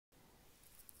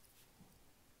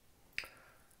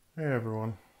Hey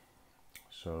everyone.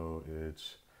 So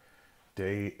it's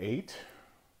day 8,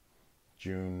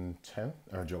 June 10th,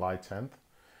 or July 10th.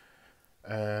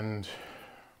 And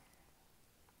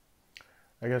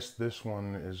I guess this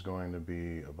one is going to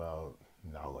be about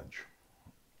knowledge.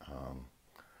 Um,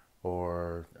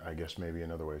 or I guess maybe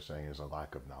another way of saying is a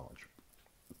lack of knowledge.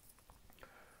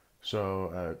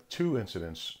 So, two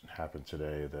incidents happened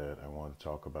today that I want to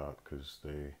talk about because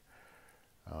they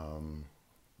um,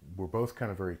 were both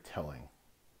kind of very telling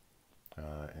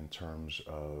in terms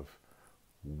of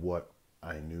what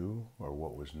I knew or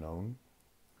what was known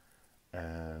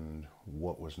and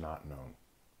what was not known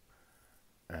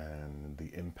and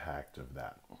the impact of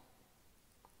that.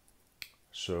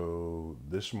 So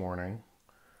this morning,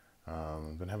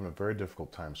 I've been having a very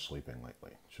difficult time sleeping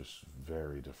lately, just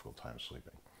very difficult time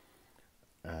sleeping.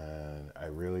 And I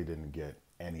really didn't get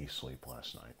any sleep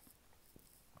last night.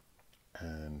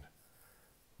 And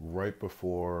right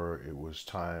before it was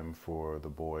time for the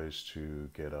boys to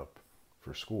get up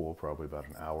for school, probably about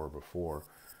an hour before,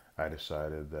 I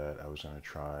decided that I was going to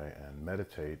try and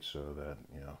meditate so that,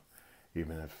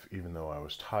 even though I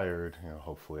was tired,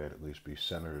 hopefully I'd at least be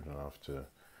centered enough to,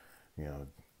 you know,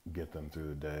 get them through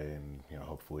the day and,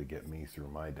 hopefully get me through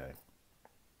my day.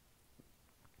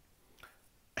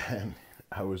 And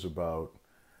I was about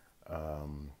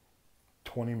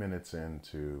 20 minutes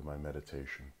into my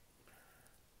meditation,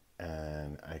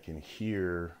 and I can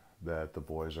hear that the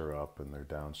boys are up and they're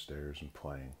downstairs and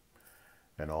playing.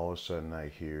 And all of a sudden, I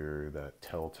hear that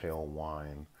telltale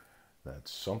whine that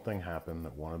something happened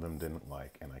that one of them didn't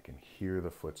like, and I can hear the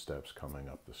footsteps coming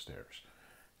up the stairs.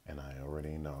 And I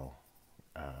already know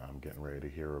I'm getting ready to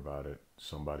hear about it.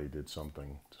 Somebody did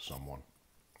something to someone.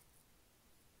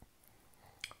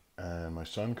 And my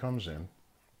son comes in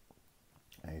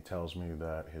and he tells me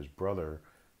that his brother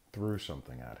threw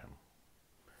something at him.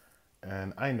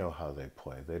 And I know how they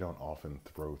play. They don't often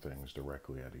throw things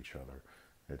directly at each other.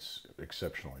 It's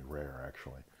exceptionally rare,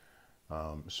 actually.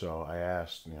 So I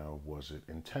asked, was it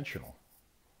intentional?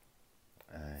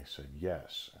 And he said,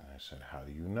 yes. And I said, how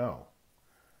do you know?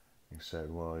 He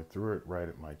said, well, he threw it right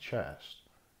at my chest.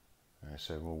 And I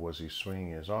said, well, was he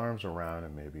swinging his arms around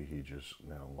and maybe he just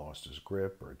lost his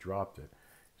grip or dropped it?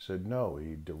 He said, no,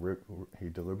 he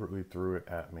deliberately threw it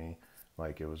at me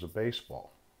like it was a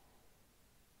baseball.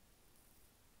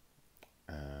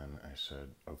 And I said,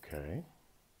 okay.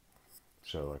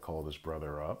 So I called his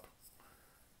brother up.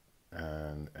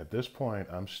 And at this point,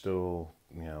 I'm still,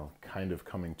 kind of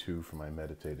coming to from my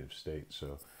meditative state.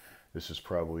 So this is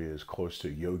probably as close to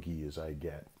yogi as I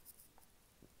get.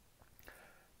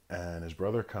 And his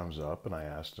brother comes up, and I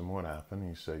asked him what happened.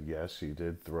 He said, yes, he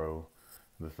did throw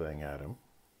the thing at him.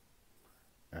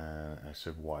 And I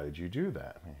said, why did you do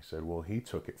that? And he said, well, he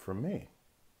took it from me.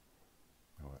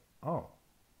 I went, oh.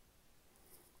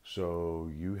 So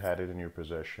you had it in your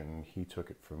possession, he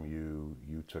took it from you,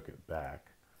 you took it back.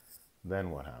 Then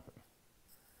what happened?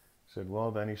 He said, well,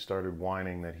 then he started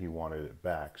whining that he wanted it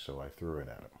back, so I threw it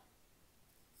at him.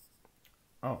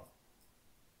 Oh,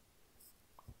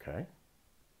 okay.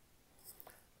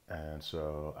 And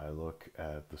so I look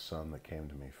at the son that came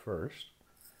to me first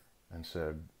and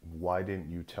said, why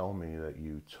didn't you tell me that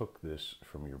you took this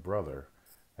from your brother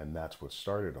and that's what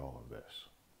started all of this?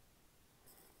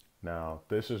 Now,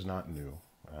 this is not new.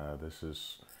 This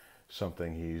is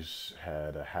something he's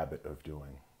had a habit of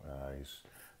doing. He's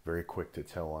very quick to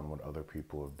tell on what other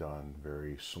people have done,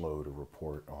 very slow to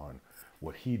report on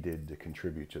what he did to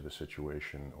contribute to the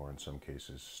situation, or in some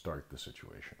cases, start the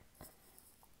situation.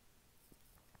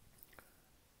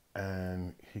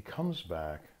 And he comes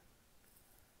back,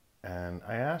 and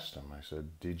I asked him, I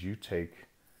said, did you take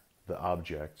the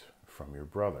object from your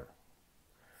brother?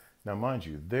 Now, mind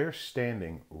you, they're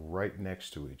standing right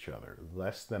next to each other,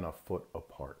 less than a foot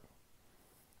apart.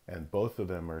 And both of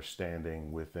them are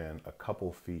standing within a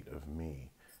couple feet of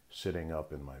me, sitting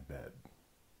up in my bed.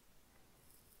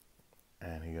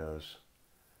 And he goes,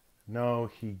 no,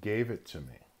 he gave it to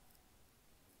me.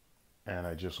 And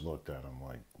I just looked at him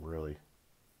like, really?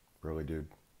 Really, dude?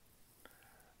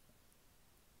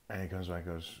 And he comes back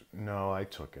and goes, no, I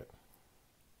took it.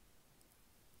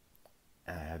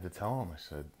 And I had to tell him, I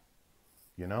said,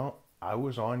 I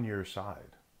was on your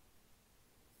side.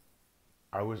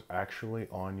 I was actually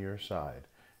on your side,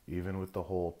 even with the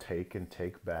whole take and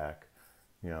take back.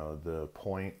 The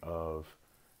point of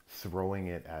throwing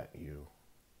it at you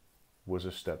was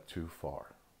a step too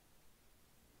far.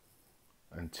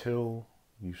 Until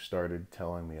you started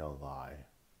telling me a lie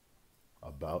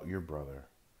about your brother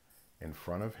in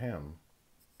front of him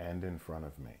and in front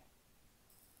of me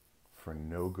for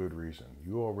no good reason.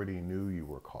 You already knew you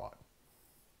were caught.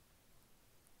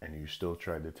 and you still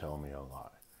tried to tell me a lie.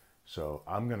 So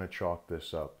I'm going to chalk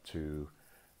this up to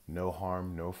no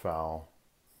harm, no foul.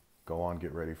 Go on,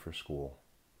 get ready for school,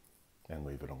 and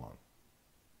leave it alone.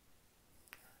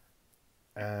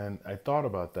 And I thought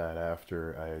about that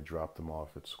after I had dropped them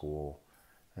off at school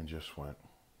and just went,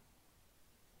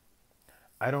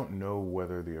 I don't know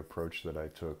whether the approach that I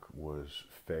took was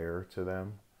fair to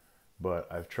them,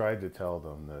 but I've tried to tell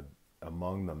them that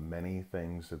among the many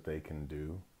things that they can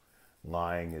do,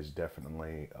 lying is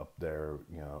definitely up there,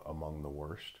 among the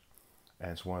worst.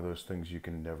 And it's one of those things you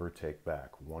can never take back.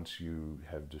 Once you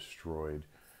have destroyed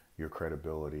your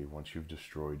credibility, once you've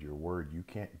destroyed your word, you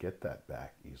can't get that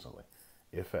back easily,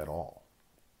 if at all.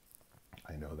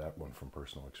 I know that one from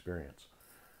personal experience.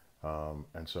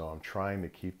 And so I'm trying to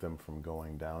keep them from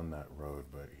going down that road,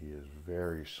 but he is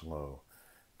very slow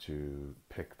to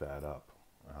pick that up,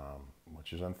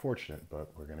 which is unfortunate,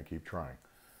 but we're going to keep trying.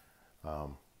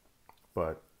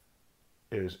 But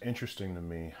it is interesting to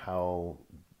me how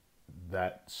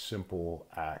that simple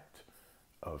act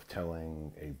of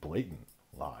telling a blatant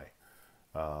lie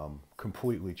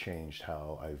completely changed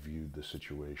how I viewed the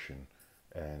situation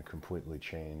and completely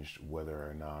changed whether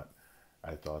or not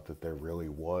I thought that there really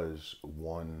was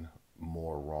one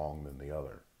more wrong than the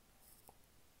other.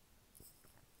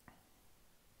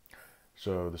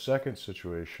 So the second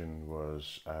situation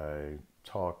was I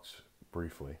talked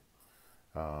briefly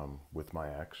with my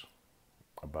ex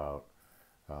about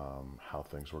how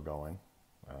things were going.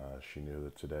 She knew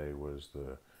that today was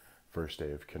the first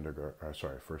day of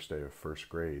first day of first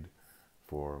grade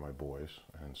for my boys,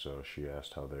 and so she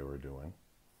asked how they were doing.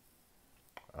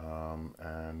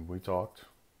 And we talked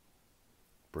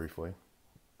briefly,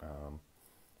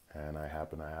 and I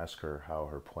happened to ask her how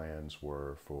her plans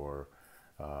were for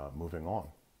moving on.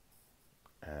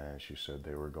 And she said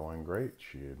they were going great.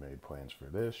 She had made plans for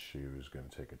this. She was going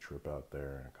to take a trip out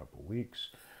there in a couple of weeks.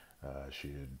 She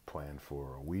had planned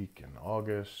for a week in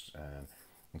August, and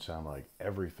it sounded like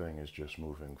everything is just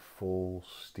moving full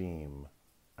steam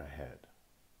ahead.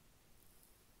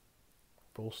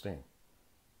 Full steam.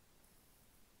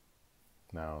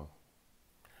 Now,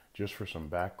 just for some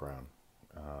background,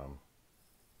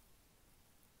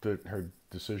 her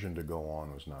decision to go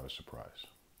on was not a surprise.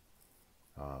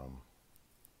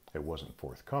 It wasn't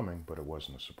forthcoming, but it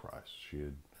wasn't a surprise. She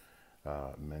had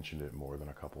mentioned it more than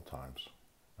a couple times,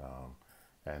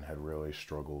 and had really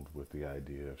struggled with the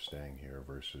idea of staying here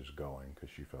versus going because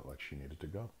she felt like she needed to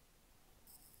go.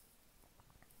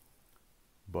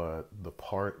 But the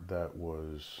part that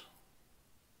was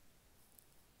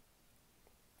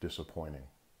disappointing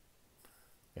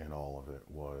in all of it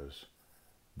was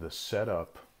the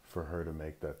setup for her to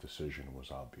make that decision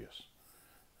was obvious.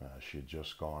 She had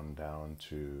just gone down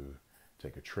to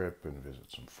take a trip and visit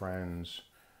some friends,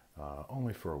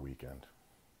 only for a weekend.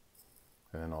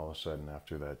 And then all of a sudden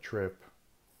after that trip,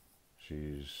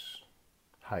 she's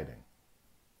hiding,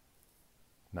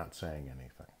 not saying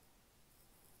anything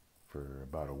for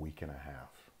about a week and a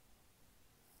half.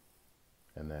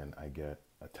 And then I get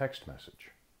a text message.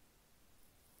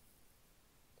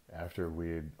 After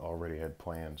we had already had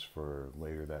plans for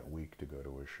later that week to go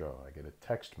to a show, I get a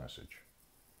text message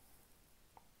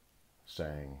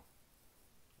saying,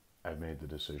 I've made the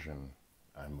decision,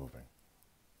 I'm moving.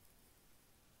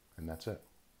 And that's it.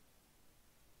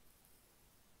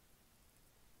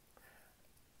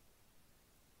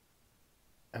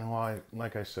 And while,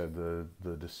 like I said,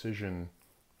 the decision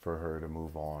for her to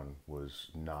move on was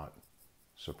not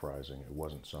surprising. It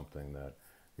wasn't something that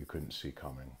you couldn't see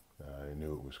coming. I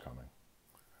knew it was coming.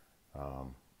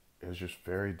 It was just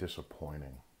very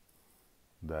disappointing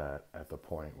that at the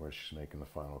point where she's making the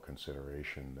final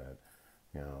consideration that,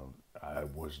 I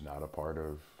was not a part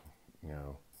of,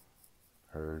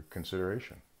 her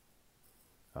consideration.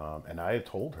 And I had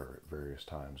told her at various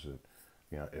times that,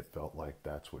 it felt like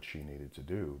that's what she needed to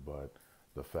do, but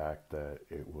the fact that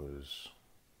it was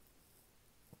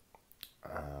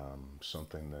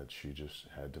something that she just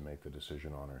had to make the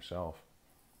decision on herself.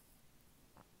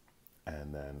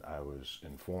 And then I was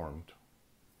informed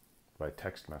by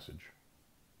text message.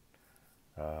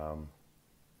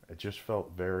 It just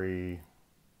felt very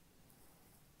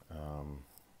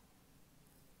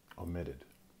omitted.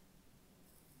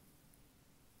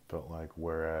 Felt like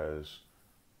whereas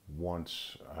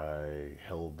once I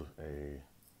held a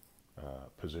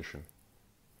position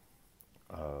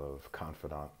of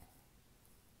confidant,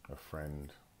 a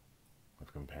friend,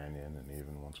 a companion, and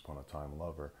even once upon a time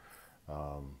lover,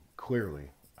 clearly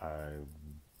I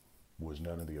was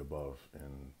none of the above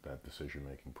in that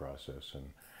decision-making process,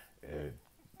 and it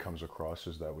comes across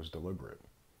as that was deliberate.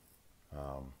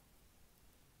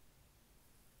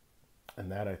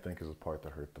 And that, I think, is the part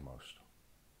that hurt the most.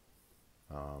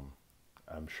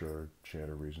 I'm sure she had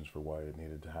her reasons for why it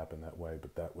needed to happen that way,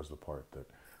 but that was the part that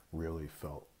really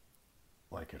felt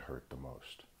like it hurt the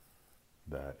most.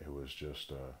 That it was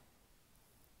just,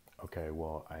 okay,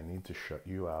 well, I need to shut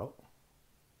you out,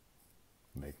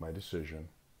 make my decision,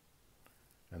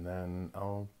 and then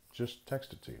I'll just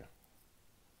text it to you.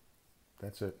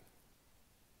 That's it.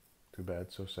 Too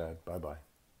bad, so sad. Bye-bye.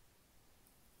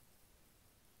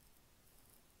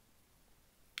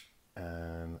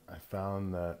 And I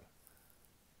found that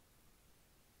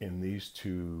in these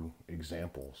two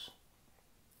examples,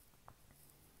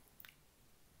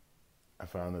 I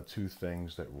found the two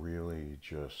things that really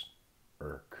just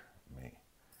irk me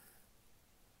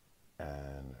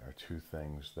and are two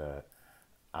things that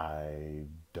I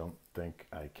don't think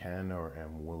I can or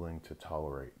am willing to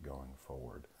tolerate going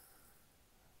forward,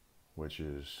 which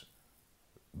is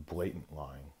blatant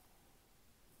lying,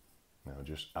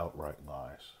 just outright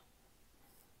lies.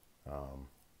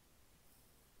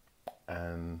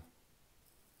 And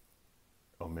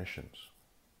omissions.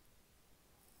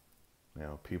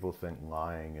 People think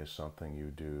lying is something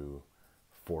you do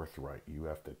forthright. You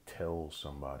have to tell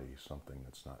somebody something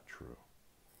that's not true.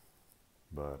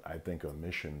 But I think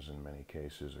omissions in many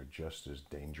cases are just as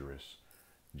dangerous,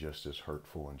 just as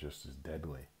hurtful, and just as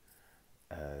deadly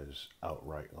as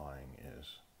outright lying is.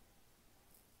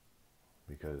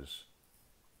 Because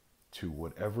to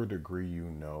whatever degree you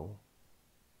know,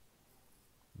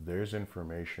 there's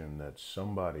information that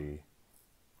somebody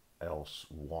else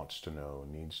wants to know,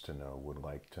 needs to know, would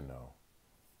like to know,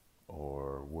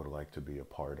 or would like to be a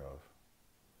part of.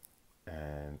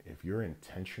 And if you're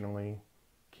intentionally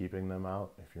keeping them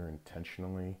out, if you're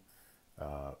intentionally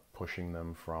pushing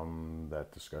them from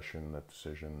that discussion, that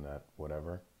decision, that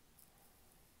whatever,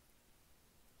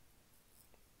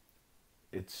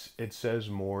 it says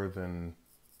more than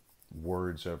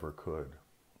words ever could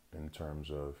in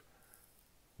terms of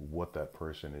what that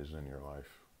person is in your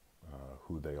life,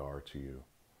 who they are to you,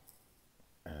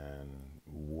 and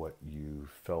what you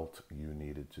felt you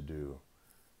needed to do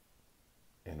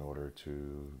in order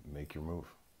to make your move.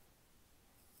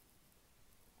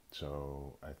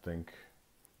 So I think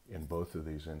in both of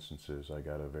these instances, I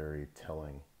got a very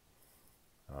telling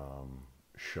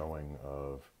showing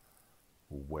of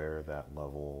where that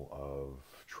level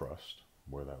of trust,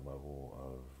 where that level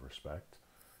of respect,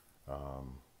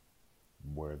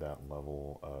 where that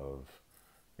level of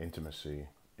intimacy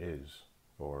is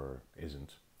or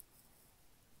isn't.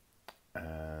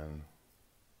 And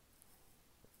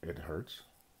it hurts.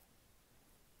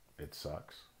 It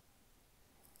sucks.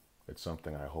 It's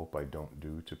something I hope I don't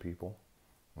do to people.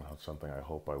 It's something I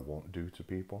hope I won't do to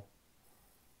people.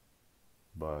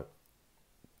 But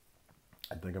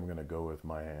I think I'm going to go with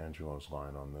Maya Angelou's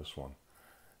line on this one.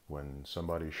 When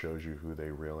somebody shows you who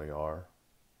they really are,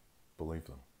 believe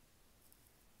them.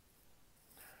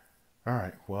 All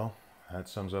right, well, that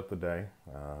sums up the day.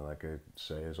 Like I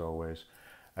say, as always,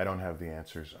 I don't have the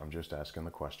answers. I'm just asking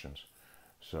the questions.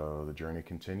 So the journey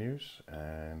continues,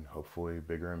 and hopefully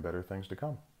bigger and better things to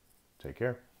come. Take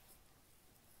care.